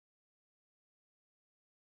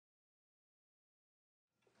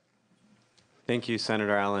Thank you,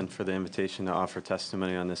 Senator Allen, for the invitation to offer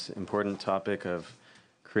testimony on this important topic of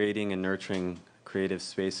creating and nurturing creative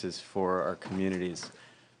spaces for our communities.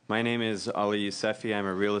 My name is Ali Youssefi. I'm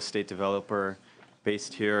a real estate developer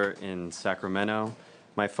based here in Sacramento.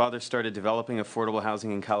 My father started developing affordable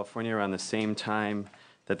housing in California around the same time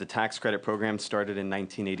that the tax credit program started in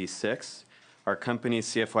 1986. Our company,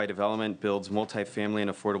 CFY Development, builds multifamily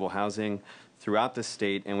and affordable housing throughout the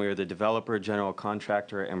state, and we are the developer, general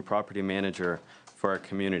contractor, and property manager for our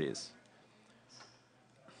communities.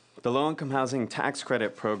 The low-income housing tax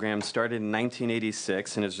credit program started in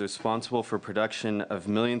 1986 and is responsible for production of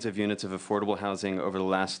millions of units of affordable housing over the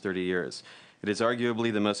last 30 years. It is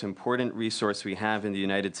arguably the most important resource we have in the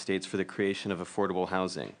United States for the creation of affordable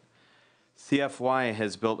housing. CFY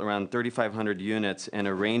has built around 3,500 units and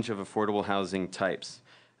a range of affordable housing types.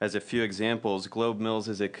 As a few examples, Globe Mills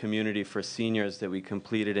is a community for seniors that we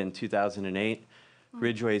completed in 2008.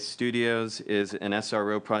 Ridgeway Studios is an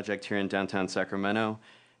SRO project here in downtown Sacramento.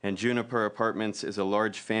 And Juniper Apartments is a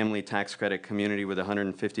large family tax credit community with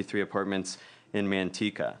 153 apartments in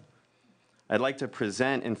Manteca. I'd like to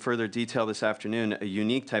present in further detail this afternoon a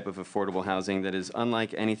unique type of affordable housing that is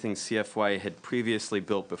unlike anything CFY had previously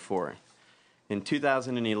built before. In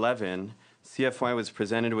 2011, CFY was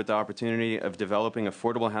presented with the opportunity of developing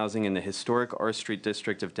affordable housing in the historic R Street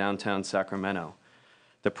district of downtown Sacramento.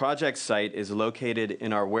 The project site is located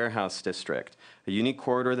in our warehouse district, a unique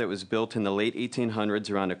corridor that was built in the late 1800s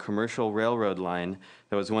around a commercial railroad line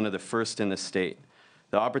that was one of the first in the state.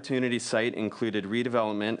 The opportunity site included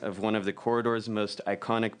redevelopment of one of the corridor's most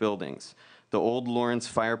iconic buildings, the old Lawrence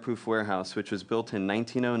Fireproof Warehouse, which was built in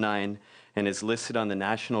 1909 and is listed on the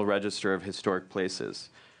National Register of Historic Places.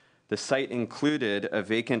 The site included a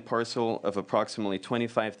vacant parcel of approximately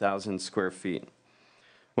 25,000 square feet.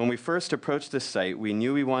 When we first approached this site, we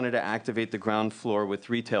knew we wanted to activate the ground floor with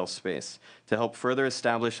retail space to help further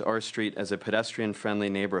establish R Street as a pedestrian-friendly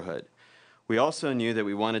neighborhood. We also knew that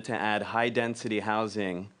we wanted to add high-density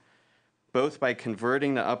housing, both by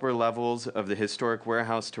converting the upper levels of the historic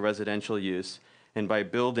warehouse to residential use and by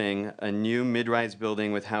building a new mid-rise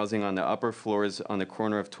building with housing on the upper floors on the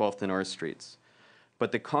corner of 12th and R Streets.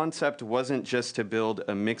 But the concept wasn't just to build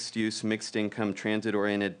a mixed-use, mixed-income,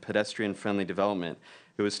 transit-oriented, pedestrian-friendly development.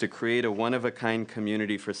 It was to create a one-of-a-kind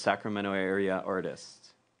community for Sacramento area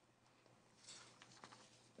artists.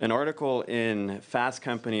 An article in Fast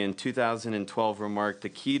Company in 2012 remarked, "The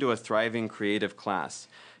key to a thriving creative class,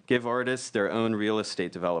 give artists their own real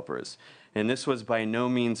estate developers." And this was by no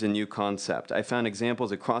means a new concept. I found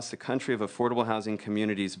examples across the country of affordable housing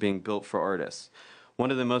communities being built for artists. One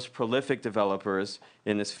of the most prolific developers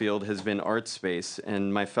in this field has been ArtSpace,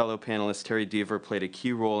 and my fellow panelist Terry Deaver played a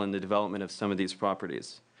key role in the development of some of these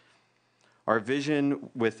properties. Our vision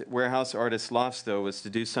with Warehouse Artist Lofts, though, was to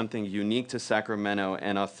do something unique to Sacramento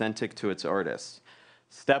and authentic to its artists.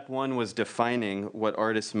 Step one was defining what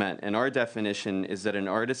artists meant, and our definition is that an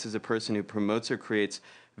artist is a person who promotes or creates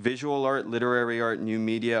visual art, literary art, new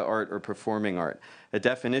media art, or performing art, a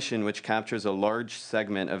definition which captures a large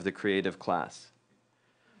segment of the creative class.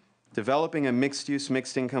 Developing a mixed-use,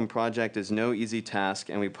 mixed-income project is no easy task,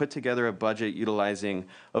 and we put together a budget utilizing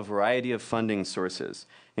a variety of funding sources,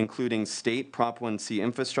 including state Prop 1C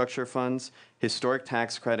infrastructure funds, historic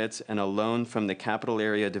tax credits, and a loan from the Capital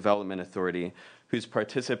Area Development Authority, whose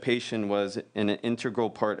participation was an integral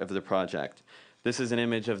part of the project. This is an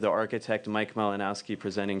image of the architect Mike Malinowski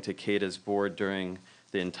presenting to CADA's board during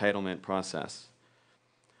the entitlement process.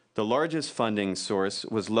 The largest funding source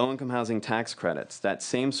was low-income housing tax credits, that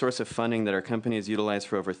same source of funding that our company has utilized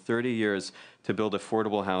for over 30 years to build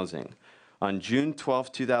affordable housing. On June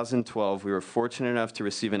 12, 2012, we were fortunate enough to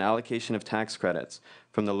receive an allocation of tax credits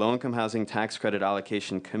from the Low-Income Housing Tax Credit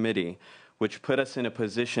Allocation Committee, which put us in a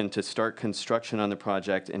position to start construction on the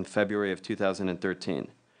project in February of 2013.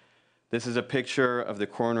 This is a picture of the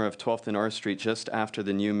corner of 12th and R Street just after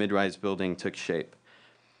the new mid-rise building took shape.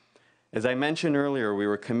 As I mentioned earlier, we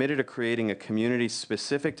were committed to creating a community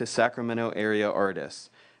specific to Sacramento area artists,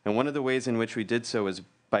 and one of the ways in which we did so was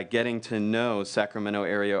by getting to know Sacramento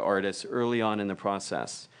area artists early on in the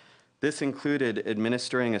process. This included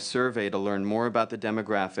administering a survey to learn more about the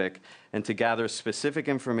demographic and to gather specific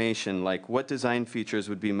information like what design features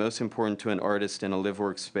would be most important to an artist in a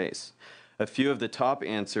live-work space. A few of the top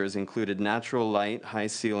answers included natural light, high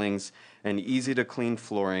ceilings, and easy-to-clean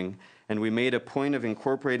flooring, and we made a point of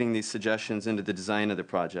incorporating these suggestions into the design of the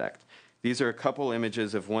project. These are a couple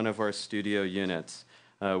images of one of our studio units,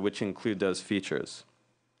 which include those features.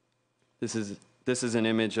 This is an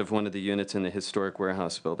image of one of the units in the historic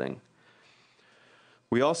warehouse building.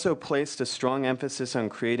 We also placed a strong emphasis on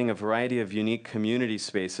creating a variety of unique community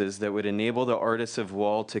spaces that would enable the artists of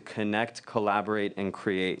Wall to connect, collaborate, and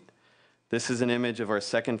create. This is an image of our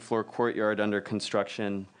second-floor courtyard under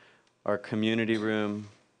construction, our community room,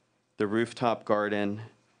 the rooftop garden,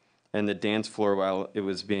 and the dance floor while it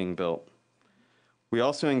was being built. We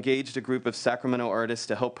also engaged a group of Sacramento artists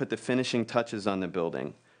to help put the finishing touches on the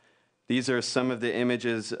building. These are some of the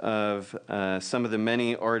images of some of the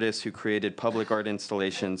many artists who created public art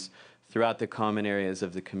installations throughout the common areas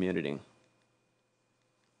of the community.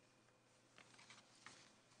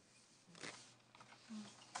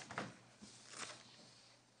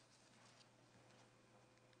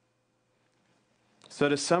 So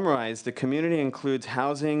to summarize, the community includes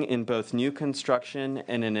housing in both new construction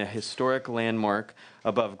and in a historic landmark,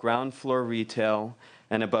 above ground floor retail,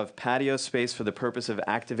 and above patio space for the purpose of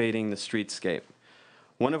activating the streetscape.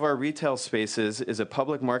 One of our retail spaces is a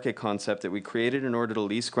public market concept that we created in order to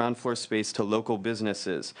lease ground floor space to local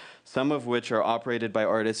businesses, some of which are operated by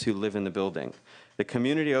artists who live in the building. The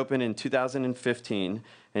community opened in 2015,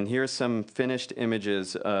 and here are some finished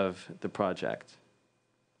images of the project.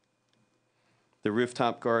 The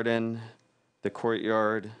rooftop garden, the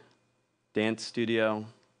courtyard, dance studio,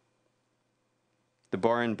 the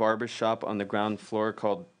bar and barber shop on the ground floor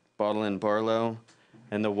called Bottle and Barlow,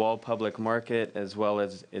 and the Wall Public Market, as well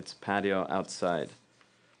as its patio outside.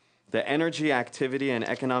 The energy, activity, and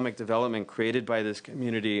economic development created by this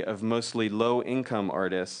community of mostly low-income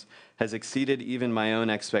artists has exceeded even my own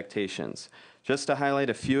expectations. Just to highlight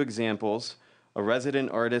a few examples, a resident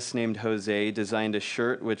artist named Jose designed a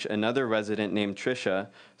shirt which another resident named Trisha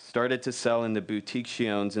started to sell in the boutique she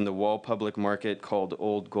owns in the Wall Public Market called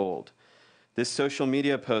Old Gold. This social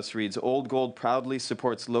media post reads, "Old Gold proudly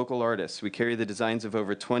supports local artists. We carry the designs of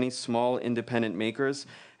over 20 small independent makers,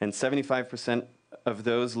 and 75% of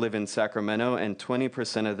those live in Sacramento, and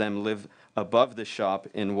 20% of them live above the shop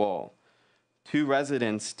in Wall." 2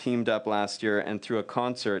 residents teamed up last year and threw a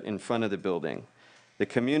concert in front of the building. The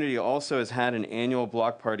community also has had an annual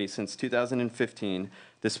block party since 2015,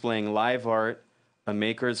 displaying live art, a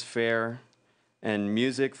maker's fair, and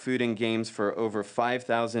music, food, and games for over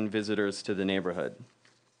 5,000 visitors to the neighborhood.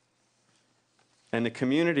 And the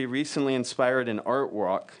community recently inspired an art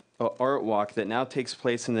walk that now takes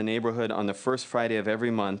place in the neighborhood on the first Friday of every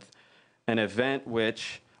month, an event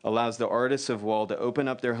which allows the artists of Wall to open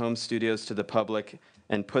up their home studios to the public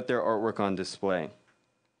and put their artwork on display.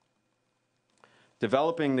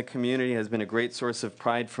 Developing the community has been a great source of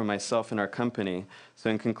pride for myself and our company.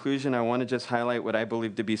 So in conclusion, I want to just highlight what I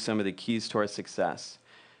believe to be some of the keys to our success.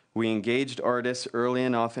 We engaged artists early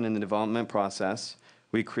and often in the development process.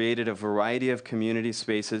 We created a variety of community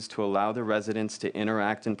spaces to allow the residents to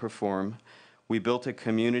interact and perform. We built a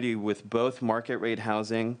community with both market rate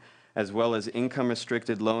housing as well as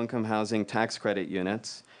income-restricted low-income housing tax credit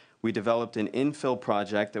units. We developed an infill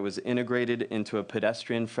project that was integrated into a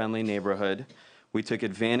pedestrian-friendly neighborhood. We took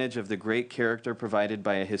advantage of the great character provided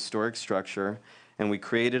by a historic structure, and we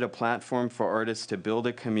created a platform for artists to build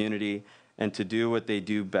a community and to do what they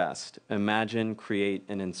do best: imagine, create,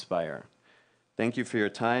 and inspire. Thank you for your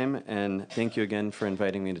time, and thank you again for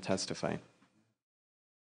inviting me to testify.